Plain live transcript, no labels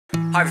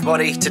Hi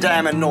everybody, today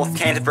I'm in North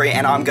Canterbury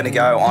and I'm going to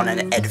go on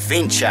an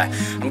adventure.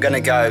 I'm going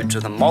to go to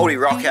the Maori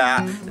rock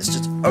art that's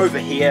just over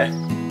here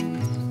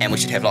and we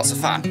should have lots of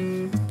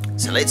fun.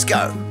 So let's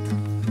go.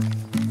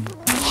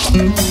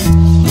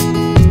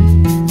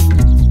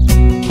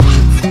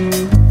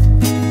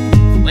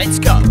 Let's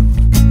go.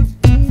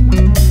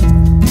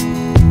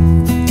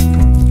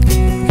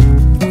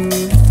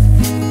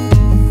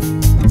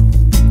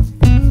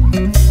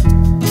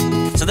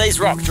 So these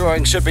rock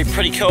drawings should be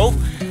pretty cool.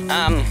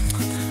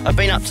 I've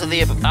been up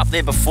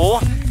there before.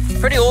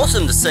 Pretty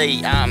awesome to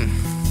see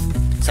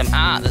some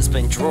art that's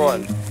been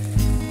drawn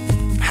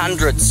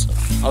hundreds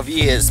of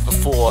years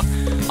before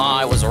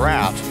I was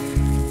around.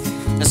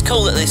 It's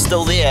cool that they're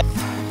still there.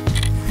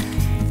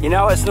 You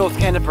know it's North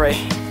Canterbury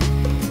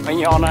when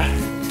you're on a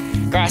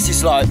grassy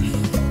slope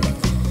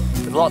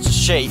with lots of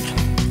sheep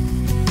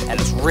and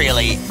it's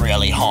really,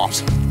 really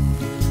hot.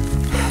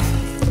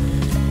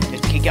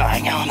 Let's keep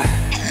going on.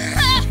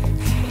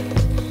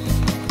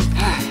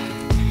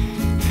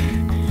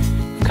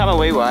 Come a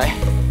wee way,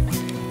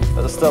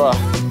 but there's still a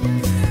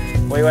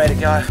wee way to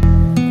go.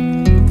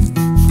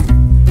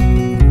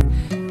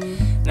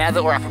 Now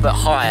that we're up a bit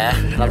higher,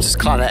 and I've just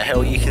climbed that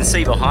hill, you can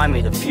see behind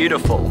me the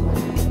beautiful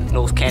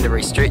North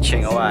Canterbury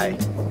stretching away.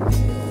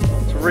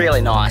 It's a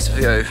really nice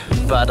view,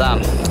 but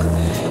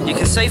you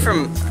can see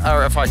from,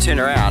 or if I turn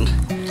around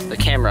the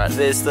camera,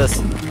 there's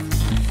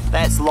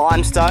that's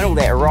limestone, all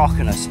that rock,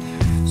 and it's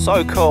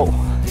so cool.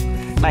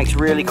 Makes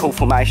really cool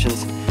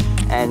formations,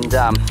 and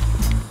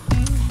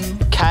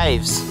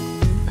caves,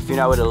 if you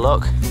know where to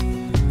look.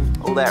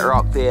 All that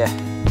rock there.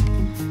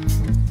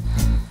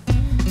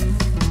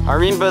 I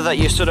remember that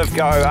you sort of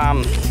go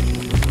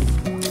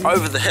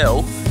over the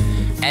hill,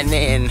 and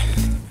then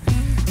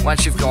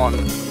once you've gone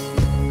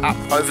up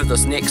over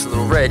this next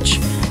little ridge,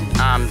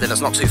 then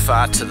it's not too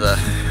far to the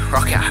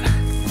rock art.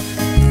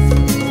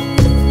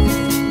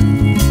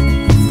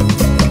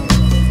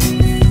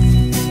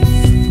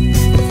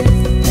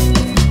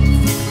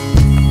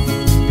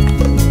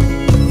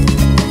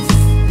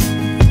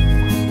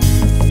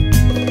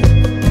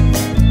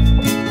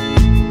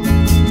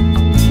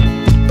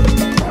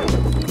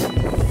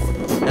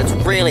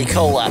 Really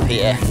cool up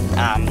here.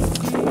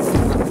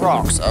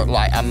 Rocks are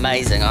like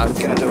amazing. I'm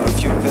going to do a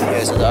few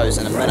videos of those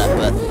in a minute,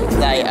 but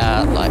they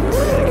are like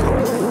really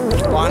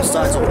cool.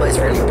 Limestone's always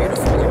really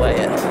beautiful, the way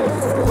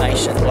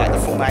the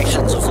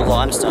formations of the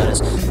limestone is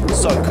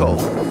so cool.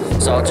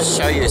 So I'll just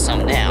show you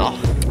some now.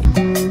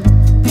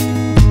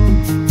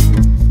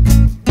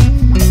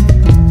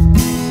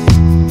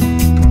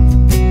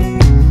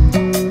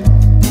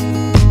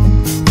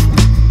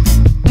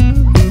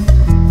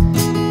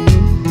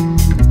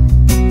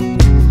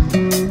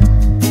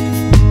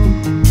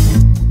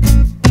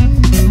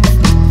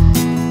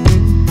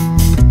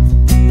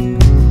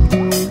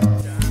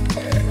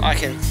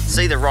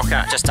 See the rock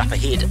art just up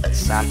ahead.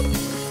 It's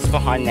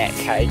behind that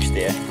cage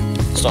there.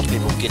 Stops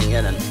people getting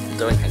in and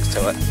doing things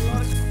to it.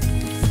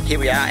 Here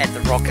we are at the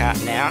rock art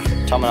now.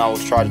 Tom and I will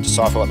try to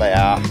decipher what they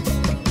are.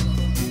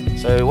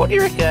 So what do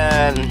you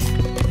reckon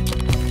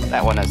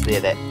that one is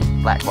there, that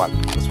black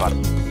one? This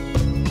one.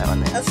 That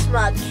one there. A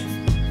smudge.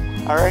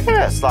 I reckon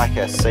it's like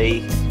a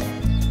sea.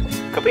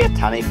 Could be a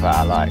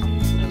taniwha, like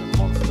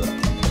monster.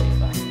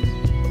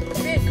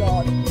 Dear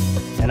God.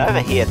 And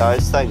over here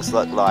those things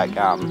look like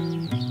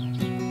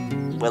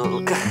well,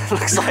 it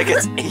looks like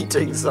it's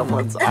eating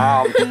someone's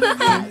arm.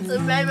 It's a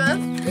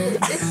mammoth.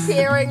 It's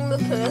tearing the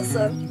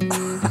person.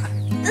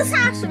 This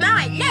half's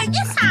mine. No,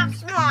 this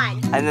half's mine.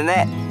 And then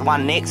that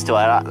one next to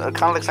it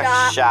kind of looks like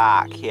a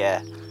shark,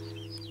 yeah.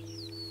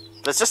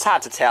 But it's just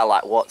hard to tell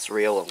like what's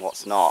real and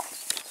what's not.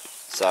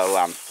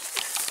 So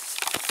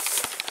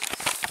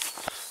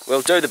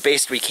we'll do the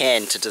best we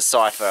can to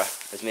decipher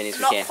as many as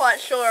we can. Not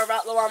quite sure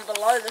about the one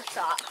below the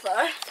shark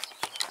though.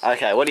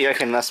 Okay, what do you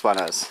reckon this one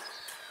is?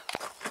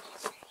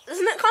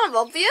 Isn't it kind of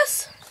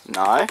obvious?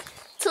 No.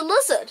 It's a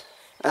lizard.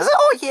 Is it?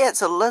 Oh yeah,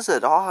 it's a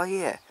lizard. Oh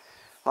yeah.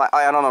 Like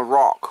on a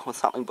rock with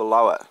something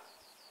below it.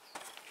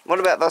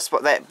 What about this?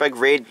 What, that big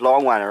red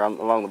long one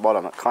along the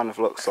bottom? It kind of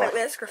looks like. I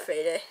think that's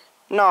graffiti.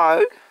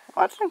 No,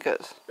 I think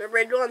it's. The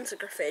red one's a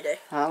graffiti.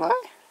 Are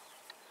they?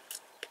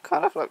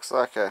 Kind of looks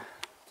like an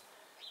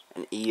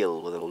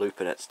eel with a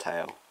loop in its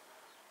tail.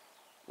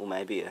 Or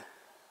maybe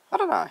I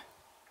don't know.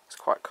 It's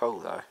quite cool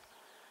though.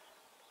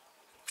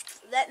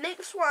 That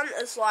next one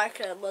is like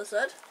a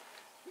lizard.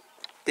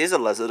 There's a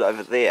lizard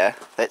over there.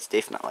 That's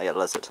definitely a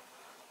lizard.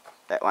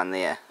 That one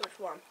there. Which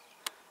one?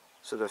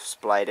 Sort of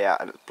splayed out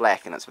and it's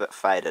black and it's a bit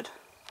faded.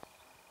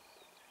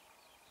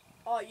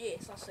 Oh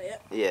yes, I see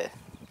it. Yeah.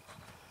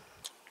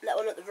 That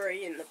one at the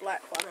very end, the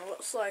black one, it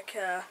looks like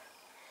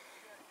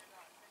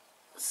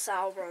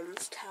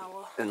Sauron's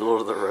tower. In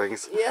Lord of the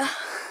Rings. Yeah.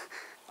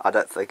 I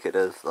don't think it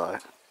is though.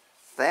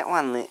 That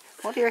one there.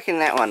 What do you reckon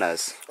that one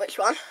is? Which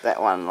one?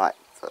 That one, like.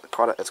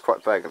 It's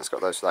quite big and it's got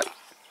those like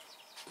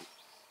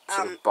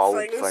sort of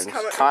bold things.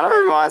 Kind of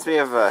reminds me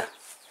of a.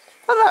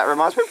 I don't know, it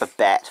reminds me of a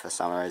bat for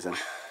some reason,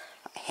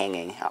 like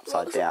hanging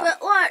upside down. It's a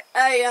bit like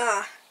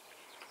a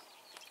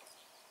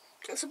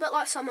It's a bit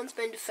like someone's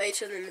been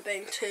defeated and they're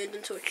being turned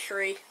into a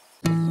tree.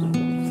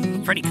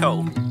 Pretty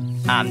cool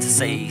to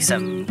see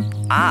some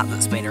art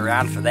that's been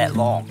around for that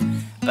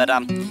long. But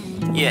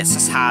yeah, it's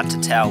just hard to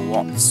tell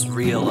what's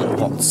real and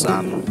what's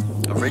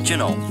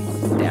original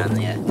down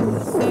there.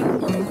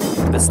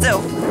 But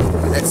still,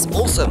 it's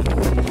awesome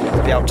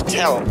to be able to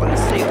tell and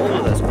see all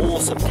of this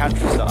awesome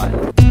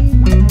countryside.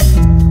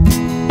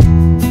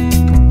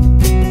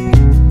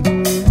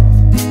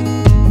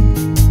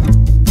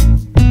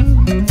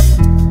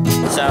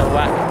 So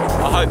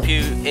I hope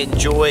you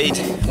enjoyed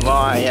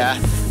my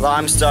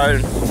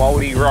limestone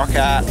Maori rock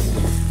art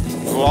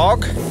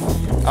vlog.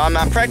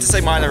 I'm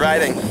practicing my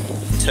narrating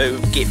to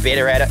get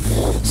better at it.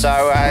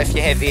 So if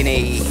you have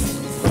any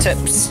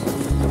tips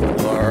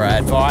or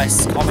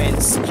advice,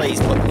 comments, please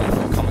put them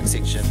in the comment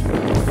section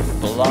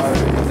below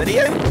the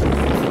video,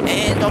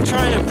 and I'll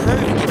try and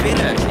improve and get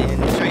better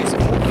and show you some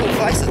more cool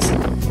places.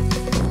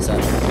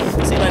 So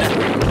see you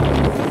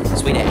later.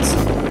 Sweet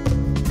ass.